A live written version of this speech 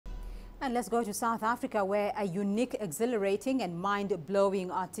And let's go to South Africa, where a unique, exhilarating and mind-blowing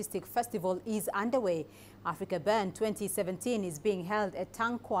artistic festival is underway. Afrikaburn 2017 is being held at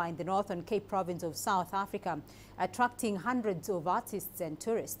Tankwa in the Northern Cape province of South Africa, attracting hundreds of artists and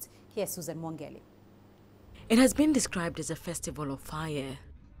tourists. Here's Susan Mwongeli. It has been described as a festival of fire.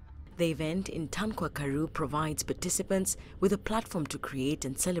 The event in Tankwa, Karoo provides participants with a platform to create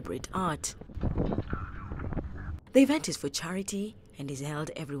and celebrate art. The event is for charity and is held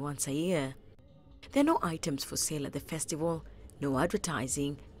every once a year. There are no items for sale at the festival, no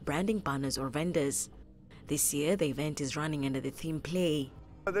advertising, branding banners or vendors. This year, the event is running under the theme Play.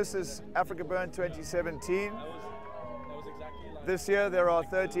 This is Afrikaburn 2017. This year there are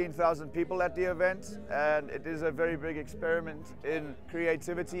 13,000 people at the event, and it is a very big experiment in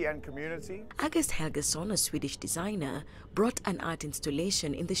creativity and community. August Helgesson, a Swedish designer, brought an art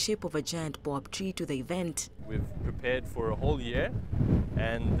installation in the shape of a giant baobab tree to the event. We've prepared for a whole year,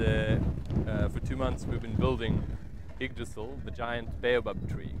 and for 2 months we've been building Yggdrasil, the giant baobab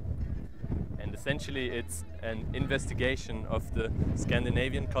tree. And essentially it's an investigation of the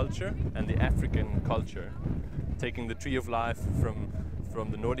Scandinavian culture and the African culture, taking the tree of life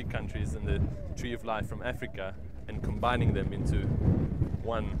from the Nordic countries and the tree of life from Africa and combining them into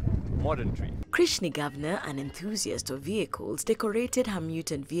one modern tree. Krishni Governor, an enthusiast of vehicles, decorated her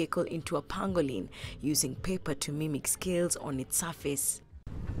mutant vehicle into a pangolin using paper to mimic scales on its surface.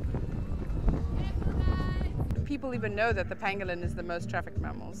 People even know that the pangolin is the most trafficked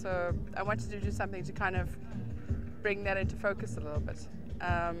mammal, so I wanted to do something to kind of bring that into focus a little bit.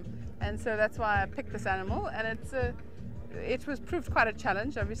 And so that's why I picked this animal, and it was proved quite a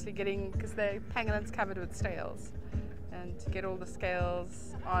challenge, obviously, because the pangolin's covered with scales, and to get all the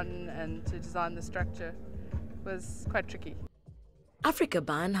scales on and to design the structure was quite tricky.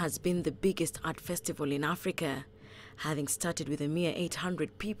 Afrikaburn has been the biggest art festival in Africa. Having started with a mere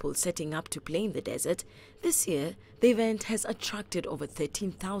 800 people setting up to play in the desert, this year the event has attracted over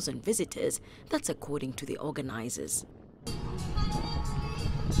 13,000 visitors. That's according to the organizers.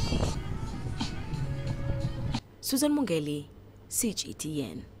 Susan Mwongeli,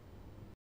 CGTN.